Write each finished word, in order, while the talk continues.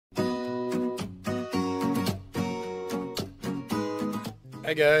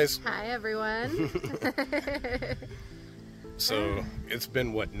Hi guys. Hi everyone. So it's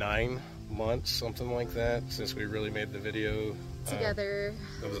been what, 9 months, something like that, since we really made the video together.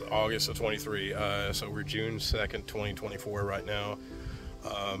 It was August of 23. So we're June 2nd, 2024 right now.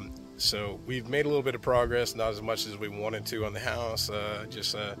 So we've made a little bit of progress, not as much as we wanted to on the house,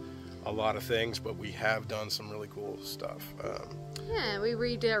 just a lot of things, but we have done some really cool stuff. Yeah, we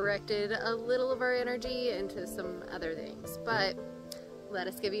redirected a little of our energy into some other things, but let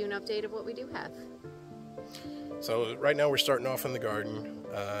us give you an update of what we do have. So right now we're starting off in the garden,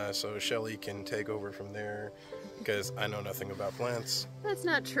 so Shelly can take over from there because I know nothing about plants. That's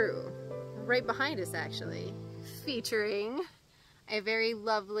not true. Right behind us, actually, featuring a very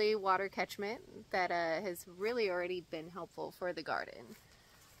lovely water catchment that has really already been helpful for the garden.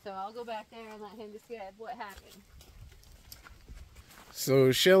 So I'll go back there and let him describe what happened.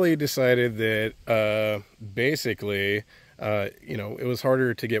 So Shelly decided that basically, you know, it was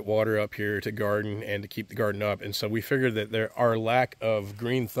harder to get water up here to garden and to keep the garden up. And so we figured that our lack of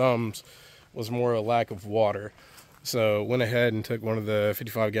green thumbs was more a lack of water. So went ahead and took one of the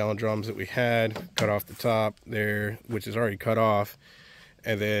 55-gallon drums that we had, cut off the top there, which is already cut off,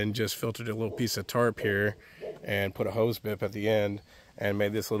 and then just filtered a little piece of tarp here and put a hose bib at the end and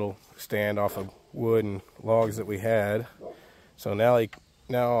made this little stand off of wood and logs that we had. So now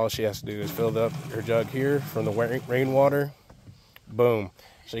all she has to do is fill up her jug here from the rainwater. Boom.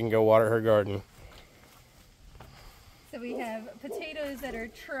 She can go water her garden. So we have potatoes that are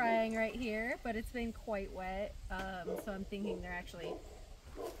trying right here, but it's been quite wet. So I'm thinking they're actually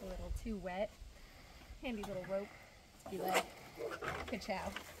a little too wet. Handy little rope to be like, ka-chow.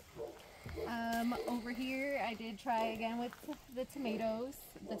 Over here, I did try again with the tomatoes.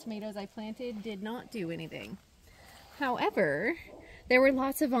 The tomatoes I planted did not do anything. However, there were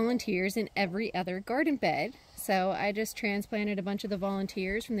lots of volunteers in every other garden bed, so I just transplanted a bunch of the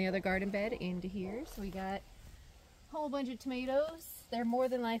volunteers from the other garden bed into here. So we got a whole bunch of tomatoes. They're more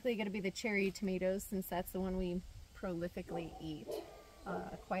than likely going to be the cherry tomatoes, since that's the one we prolifically eat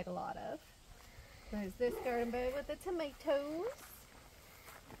quite a lot of. There's this garden bed with the tomatoes.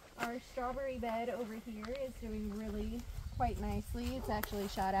 Our strawberry bed over here is doing really quite nicely. It's actually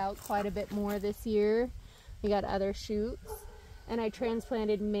shot out quite a bit more this year. We got other shoots. And I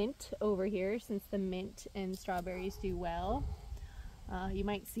transplanted mint over here, since the mint and strawberries do well. You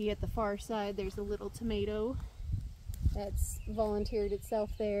might see at the far side there's a little tomato that's volunteered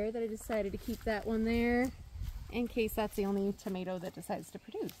itself there, that I decided to keep that one there in case that's the only tomato that decides to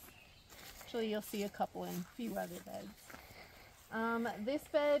produce. Actually, you'll see a couple in a few other beds. This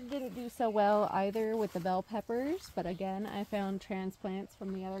bed didn't do so well either with the bell peppers, but again, I found transplants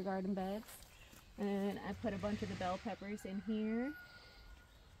from the other garden beds. And I put a bunch of the bell peppers in here.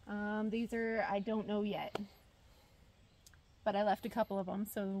 These are, I don't know yet, but I left a couple of them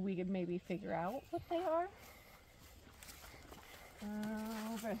so we could maybe figure out what they are.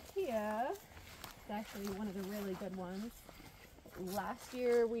 Over here, it's actually one of the really good ones. Last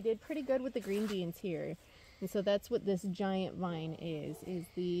year we did pretty good with the green beans here. And so that's what this giant vine is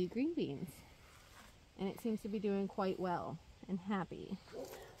the green beans. And it seems to be doing quite well and happy,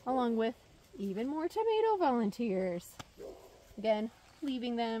 along with even more tomato volunteers. Again,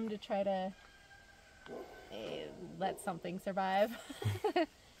 leaving them to try to let something survive. If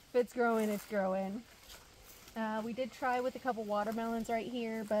it's growing, it's growing. We did try with a couple watermelons right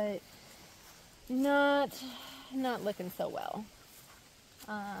here, but not looking so well.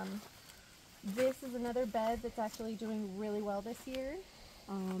 This is another bed that's actually doing really well this year.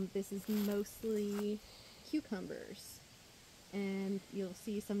 This is mostly cucumbers. And you'll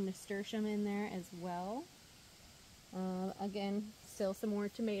see some nasturtium in there as well. Again, still some more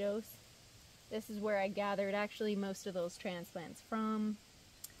tomatoes. This is where I gathered actually most of those transplants from,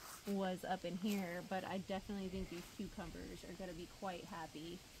 was up in here, but I definitely think these cucumbers are going to be quite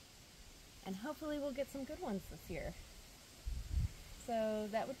happy. And hopefully we'll get some good ones this year. So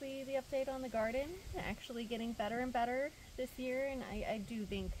that would be the update on the garden. Actually getting better and better this year, and I do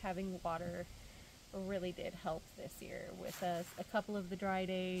think having water really did help this year. With a couple of the dry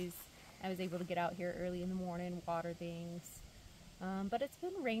days, I was able to get out here early in the morning, water things. But it's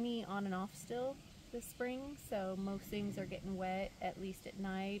been rainy on and off still this spring, so most things are getting wet, at least at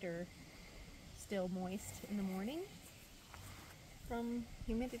night, or still moist in the morning from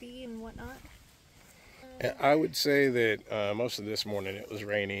humidity and whatnot. I would say that most of this morning it was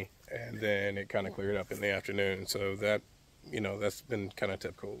rainy, and then it kind of cleared up in the afternoon. So that, you know, that's been kind of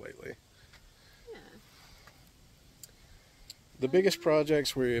typical lately. The biggest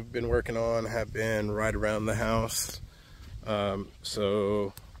projects we've been working on have been right around the house.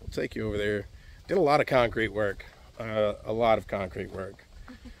 So we'll take you over there. Did a lot of concrete work, a lot of concrete work.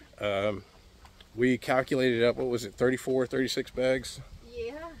 We calculated up, what was it, 34, 36 bags?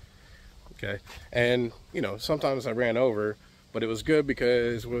 Yeah. Okay. And, you know, sometimes I ran over, but it was good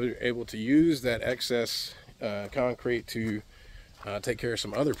because we were able to use that excess concrete to take care of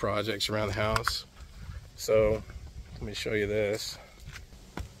some other projects around the house. So let me show you this.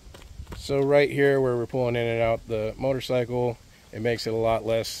 So right here where we're pulling in and out the motorcycle, it makes it a lot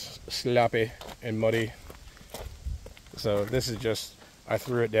less sloppy and muddy. So this is just, I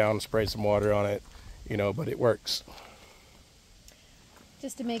threw it down, sprayed some water on it, you know, but it works.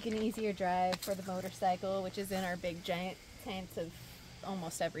 Just to make an easier drive for the motorcycle, which is in our big giant tanks of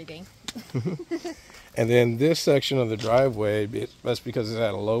almost everything. And then this section of the driveway, that's because it's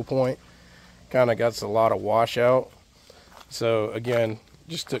at a low point, kind of got a lot of washout. So again,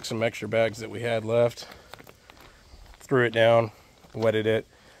 just took some extra bags that we had left, threw it down, wetted it,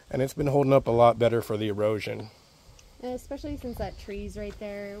 and it's been holding up a lot better for the erosion. And especially since that tree's right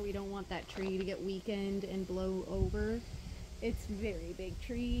there, we don't want that tree to get weakened and blow over. It's a very big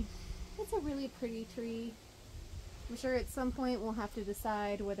tree. It's a really pretty tree. I'm sure at some point we'll have to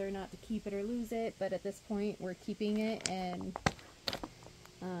decide whether or not to keep it or lose it, but at this point we're keeping it, and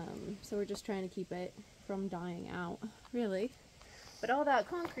so we're just trying to keep it from dying out, really. But all that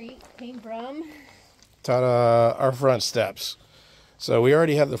concrete came from... Ta-da! Our front steps. So we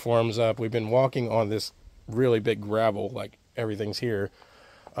already have the forms up. We've been walking on this really big gravel, like everything's here.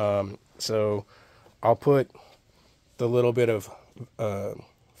 So I'll put the little bit of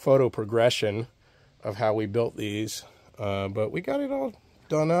photo progression of how we built these, but we got it all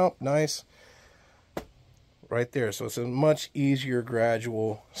done out nice right there. So it's a much easier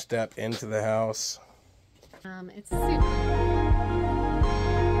gradual step into the house. It's super...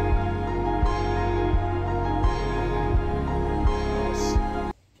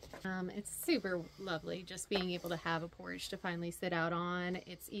 It's super lovely just being able to have a porch to finally sit out on.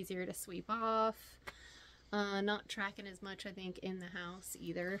 It's easier to sweep off. Not tracking as much, I think, in the house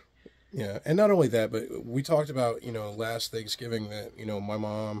either. Yeah, and not only that, but we talked about, you know, last Thanksgiving that, you know, my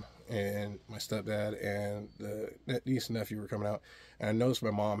mom and my stepdad and the niece and nephew were coming out, and I noticed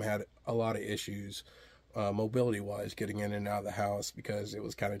my mom had a lot of issues mobility-wise getting in and out of the house because it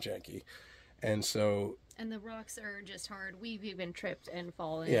was kind of janky. And so... And the rocks are just hard. We've even tripped and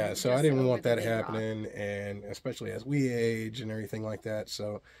fallen. Yeah, so I didn't want that happening, and especially as we age and everything like that.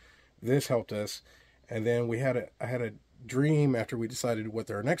 So this helped us. And then I had a dream after we decided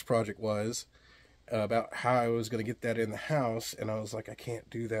what our next project was about how I was going to get that in the house. And I was like, I can't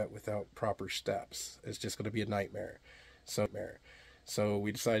do that without proper steps. It's just going to be a nightmare. So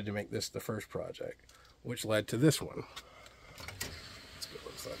we decided to make this the first project, which led to this one. Let's go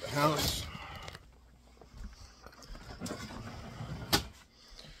inside the house.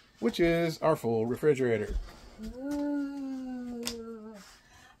 Which is our full refrigerator. Ooh.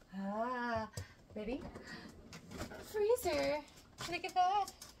 Ready? Freezer. Look at that.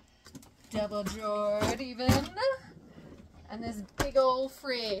 Double drawered even. And this big old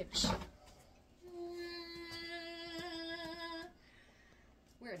fridge.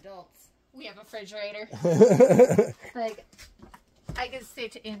 We're adults. We have a refrigerator. Like, I could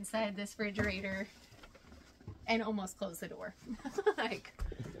sit inside this refrigerator and almost close the door. Like,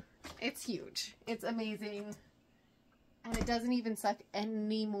 it's huge. It's amazing. And it doesn't even suck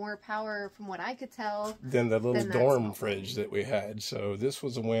any more power, from what I could tell, than the little dorm fridge that we had. So this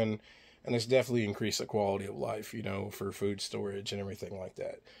was a win, and it's definitely increased the quality of life, you know, for food storage and everything like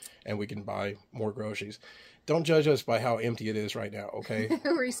that. And we can buy more groceries. Don't judge us by how empty it is right now, okay?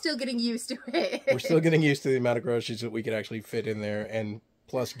 We're still getting used to it. We're still getting used to the amount of groceries that we could actually fit in there and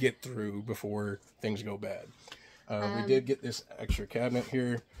plus get through before things go bad. We did get this extra cabinet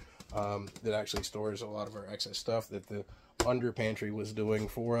here that actually stores a lot of our excess stuff that the under pantry was doing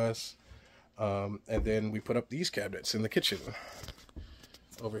for us. And then we put up these cabinets in the kitchen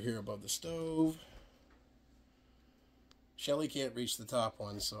over here above the stove. Shelly can't reach the top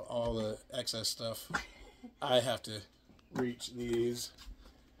one, so all the excess stuff I have to reach these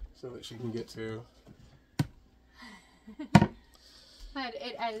so that she can get to. But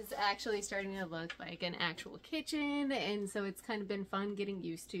it is actually starting to look like an actual kitchen, and so it's kind of been fun getting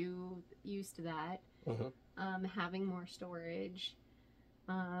used to that. Having more storage,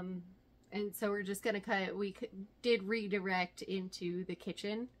 and so we're just gonna did redirect into the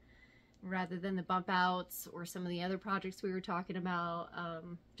kitchen rather than the bump outs or some of the other projects we were talking about.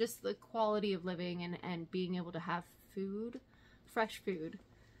 Just the quality of living and being able to have food, fresh food,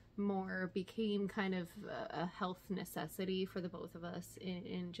 more became kind of a health necessity for the both of us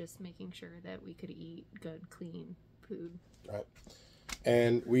in just making sure that we could eat good, clean food. Right.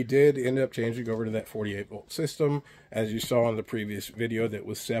 And we did end up changing over to that 48 volt system, as you saw in the previous video that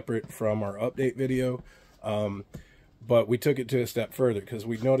was separate from our update video. But we took it to a step further because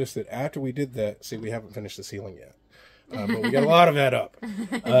we noticed that after we did that, see, we haven't finished the ceiling yet, but we got a lot of that up.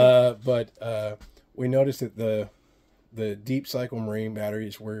 But we noticed that the deep cycle marine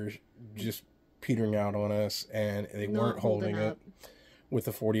batteries were just petering out on us, and they weren't holding it with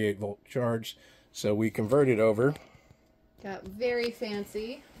the 48 volt charge. So we converted over. Got very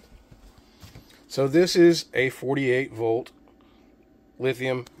fancy. So this is a 48 volt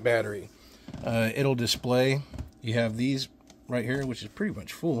lithium battery. It'll display, you have these right here, which is pretty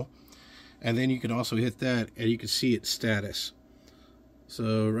much full. And then you can also hit that and you can see its status.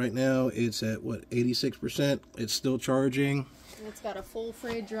 So right now it's at what, 86%? It's still charging. It's got a full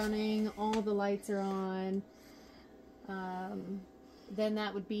fridge running, all the lights are on. Then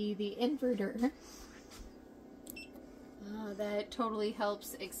that would be the inverter. That totally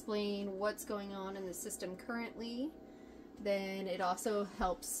helps explain what's going on in the system currently. Then it also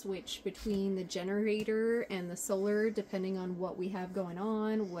helps switch between the generator and the solar depending on what we have going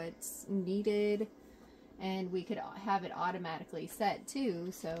on, what's needed, and we could have it automatically set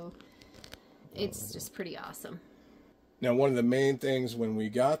too, so it's just pretty awesome. Now, one of the main things when we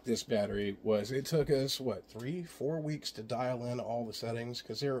got this battery was it took us, what, 3-4 weeks to dial in all the settings,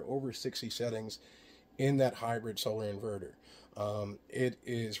 because there are over 60 settings in that hybrid solar inverter. It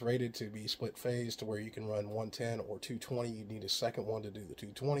is rated to be split phase to where you can run 110 or 220. You need a second one to do the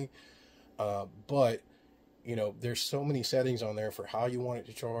 220. But, you know, there's so many settings on there for how you want it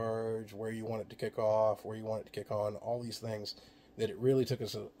to charge, where you want it to kick off, where you want it to kick on, all these things, that it really took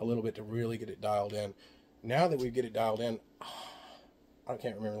us a little bit to really get it dialed in. Now that we get it dialed in, I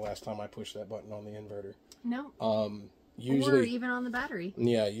can't remember the last time I pushed that button on the inverter. No. Usually, or even on the battery.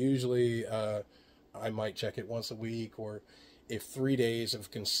 Yeah, usually I might check it once a week, or if 3 days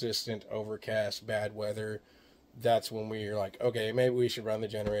of consistent overcast bad weather, that's when we're like, okay, maybe we should run the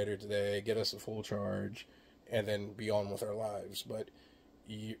generator today, get us a full charge, and then be on with our lives. But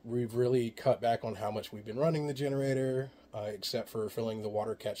we've really cut back on how much we've been running the generator, except for filling the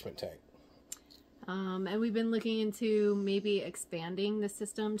water catchment tank. And we've been looking into maybe expanding the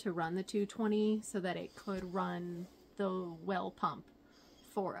system to run the 220 so that it could run the well pump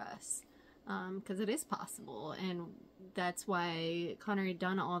for us, because it is possible, and that's why Connor had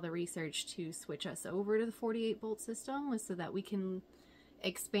done all the research to switch us over to the 48 volt system, was so that we can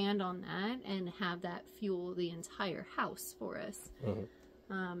expand on that and have that fuel the entire house for us.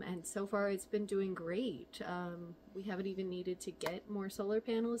 And so far it's been doing great. We haven't even needed to get more solar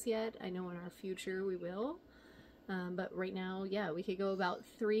panels yet. I know in our future we will. But right now, yeah, we could go about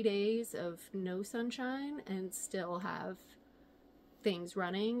 3 days of no sunshine and still have things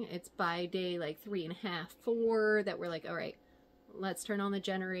running. It's by day like 3.5, 4 that we're like, all right, let's turn on the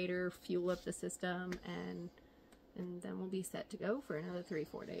generator, fuel up the system, and then we'll be set to go for another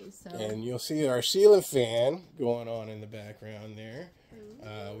 3-4 days. So. And you'll see our ceiling fan going on in the background there.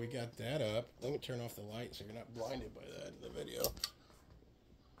 We got that up. Let me turn off the light so you're not blinded by that in the video.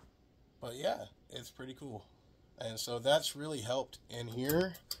 But yeah, it's pretty cool. And so that's really helped in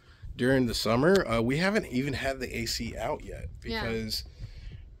here during the summer. We haven't even had the AC out yet, because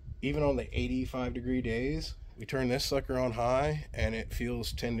even on the 85-degree days, we turn this sucker on high and it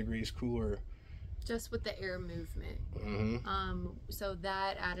feels 10 degrees cooler. Just with the air movement. So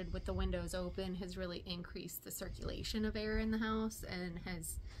that, added with the windows open, has really increased the circulation of air in the house and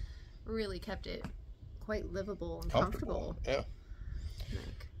has really kept it quite livable and comfortable. Yeah.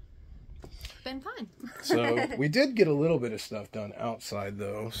 Been fun. So we did get a little bit of stuff done outside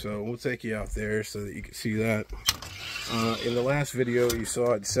though, so we'll take you out there so that you can see that. In the last video you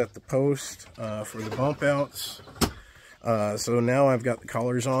saw I'd set the post for the bump outs. So now I've got the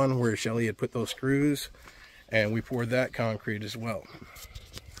collars on where Shelly had put those screws, and we poured that concrete as well.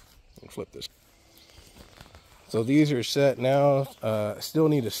 I'll flip this. So these are set now. Still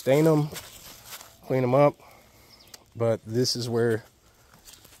need to stain them, clean them up, but this is where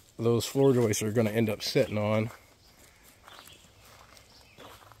those floor joists are going to end up sitting on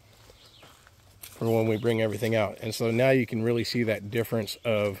for when we bring everything out. And so now you can really see that difference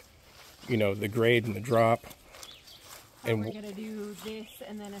of, you know, the grade and the drop. And we're going to do this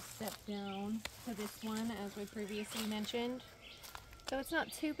and then a step down to this one, as we previously mentioned. So it's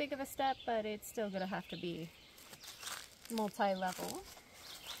not too big of a step, but it's still going to have to be multi-level.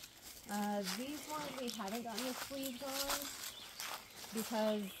 These ones we haven't gotten the sleeves on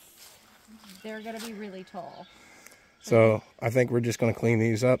because they're going to be really tall. So I think we're just going to clean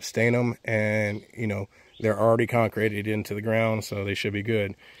these up, stain them, and, you know, they're already concreted into the ground, so they should be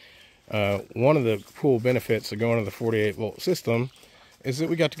good. One of the cool benefits of going to the 48 volt system is that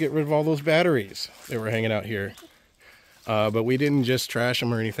we got to get rid of all those batteries that were hanging out here. But we didn't just trash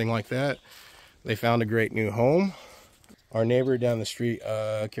them or anything like that. They found a great new home. Our neighbor down the street,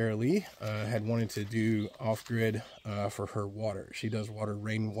 Kara Lee, had wanted to do off-grid for her water. She does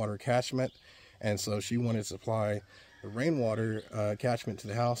rainwater catchment, and so she wanted to supply the rainwater catchment to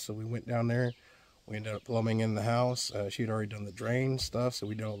the house. So we went down there. We ended up plumbing in the house. She had already done the drain stuff, so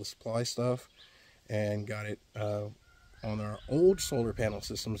we did all the supply stuff and got it on our old solar panel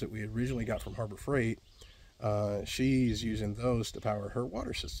systems that we originally got from Harbor Freight. She's using those to power her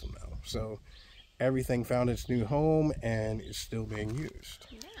water system now. So everything found its new home and is still being used.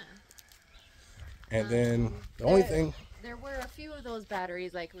 Yeah. And then the only thing... There were a few of those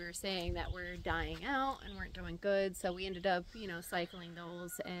batteries, like we were saying, that were dying out and weren't doing good. So we ended up, you know, cycling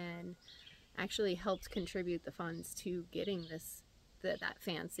those and actually helped contribute the funds to getting that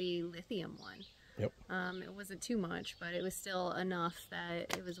fancy lithium one. Yep. It wasn't too much, but it was still enough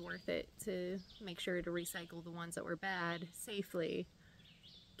that it was worth it to make sure to recycle the ones that were bad safely,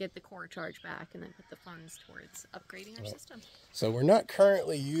 get the core charge back, and then put the funds towards upgrading our system. So we're not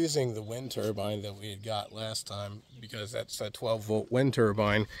currently using the wind turbine that we had got last time because that's a 12-volt wind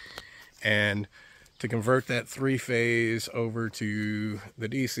turbine, and to convert that 3-phase over to the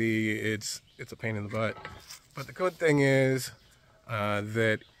DC, it's a pain in the butt. But the good thing is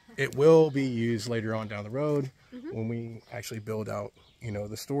that it will be used later on down the road when we actually build out, you know,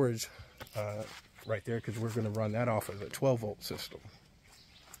 the storage right there, because we're going to run that off of a 12-volt system.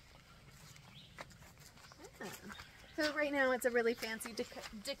 So right now it's a really fancy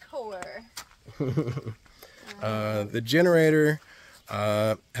decor. The generator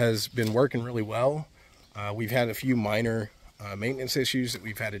has been working really well. We've had a few minor maintenance issues that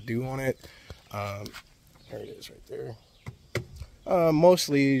we've had to do on it. There it is right there.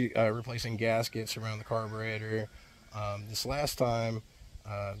 Mostly replacing gaskets around the carburetor. This last time,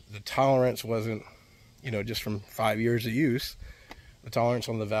 the tolerance wasn't, you know, just from 5 years of use. The tolerance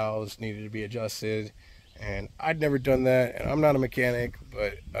on the valves needed to be adjusted. And I'd never done that, and I'm not a mechanic,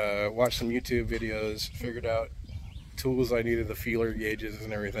 but watched some YouTube videos, figured out tools I needed, the feeler gauges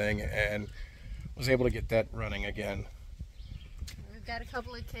and everything, and was able to get that running again. We've got a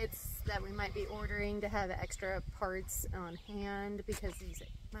couple of kits that we might be ordering to have extra parts on hand, because these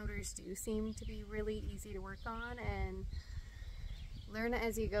motors do seem to be really easy to work on, and learn it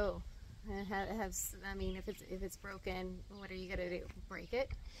as you go. I mean, if it's broken, what are you gonna do? Break it?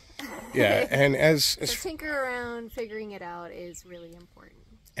 Yeah, and so tinker around, figuring it out is really important.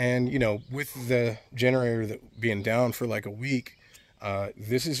 And you know, with the generator that being down for like a week,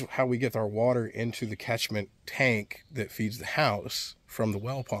 this is how we get our water into the catchment tank that feeds the house from the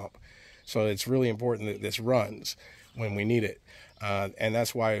well pump. So it's really important that this runs when we need it, and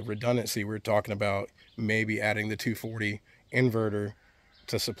that's why redundancy. We're talking about maybe adding the 240 inverter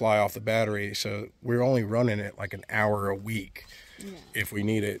to supply off the battery, so we're only running it like an hour a week if we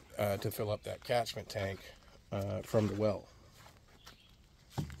need it to fill up that catchment tank from the well.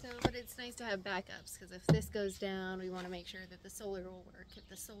 So, but it's nice to have backups, because if this goes down, we want to make sure that the solar will work. If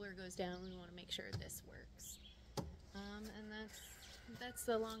the solar goes down, we want to make sure this works. And that's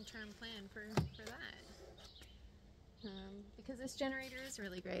the long-term plan for that. Because this generator is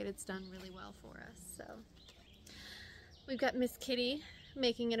really great. It's done really well for us. So we've got Miss Kitty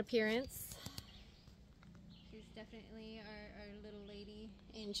making an appearance. She's definitely our little lady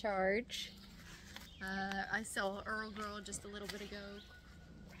in charge. I saw Earl Girl just a little bit ago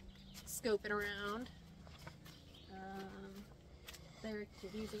scoping around. Their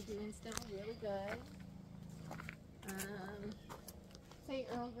kitties are doing still really good. Say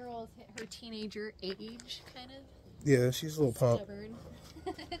Earl Girl's hit her teenager age, kind of. Yeah, she's a little pumped. Stubborn.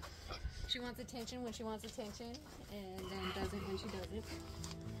 She wants attention when she wants attention, and then doesn't when she doesn't.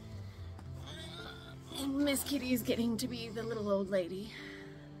 And Miss Kitty's getting to be the little old lady.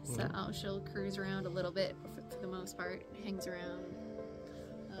 So she'll cruise around a little bit, for the most part, hangs around.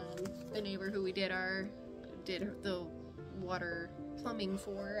 The neighbor who we did the water plumbing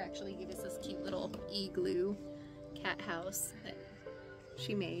for actually gave us this cute little igloo cat house that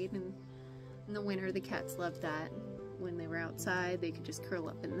she made, and in the winter the cats loved that. When they were outside, they could just curl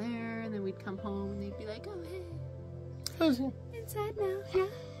up in there, and then we'd come home and they'd be like, "Oh hey, inside now, yeah,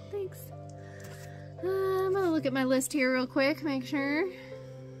 thanks." I'm gonna look at my list here real quick, make sure.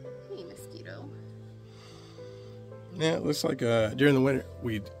 Hey, mosquito. Yeah, it looks like during the winter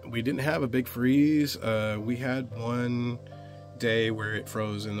we didn't have a big freeze. We had one day where it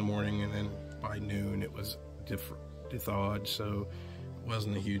froze in the morning, and then by noon it was thawed, so it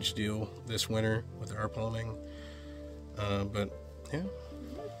wasn't a huge deal this winter with our plumbing. But yeah.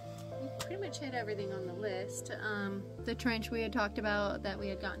 pretty much hit everything on the list. The trench we had talked about that we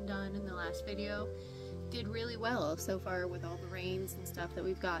had gotten done in the last video did really well so far with all the rains and stuff that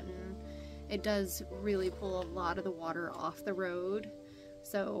we've gotten. It does really pull a lot of the water off the road,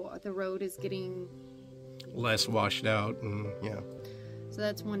 so the road is getting less washed out, and yeah. So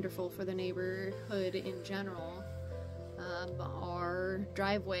that's wonderful for the neighborhood in general. Our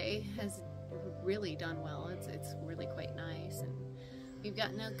driveway has really done well. It's really quite nice, and we've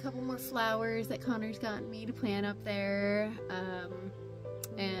gotten a couple more flowers that Connor's gotten me to plant up there,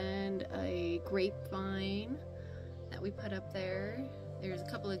 and a grapevine that we put up there. There's a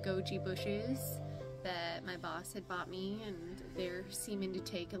couple of goji bushes that my boss had bought me, and they're seeming to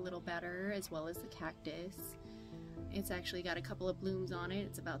take a little better, as well as the cactus. It's actually got a couple of blooms on it.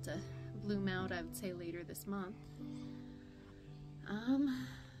 It's about to bloom out, I would say, later this month.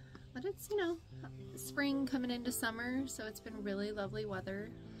 But it's, you know, spring coming into summer, so it's been really lovely weather.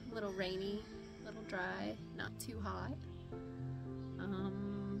 A little rainy, a little dry, not too hot.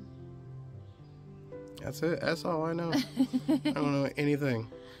 That's it. That's all I know. I don't know anything.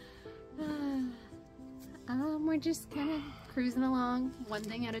 We're just kind of cruising along, one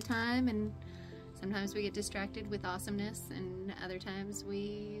thing at a time, and sometimes we get distracted with awesomeness, and other times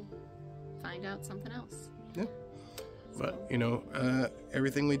we find out something else. Yeah. But, you know,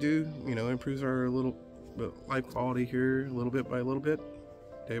 everything we do, you know, improves our little life quality here, a little bit by little bit,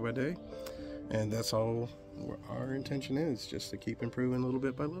 day by day. And that's all our intention is, just to keep improving a little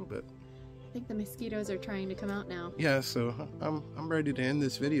bit by little bit. I think the mosquitoes are trying to come out now. Yeah, so I'm ready to end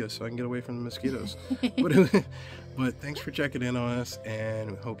this video so I can get away from the mosquitoes. But thanks for checking in on us,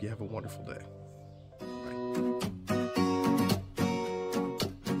 and we hope you have a wonderful day.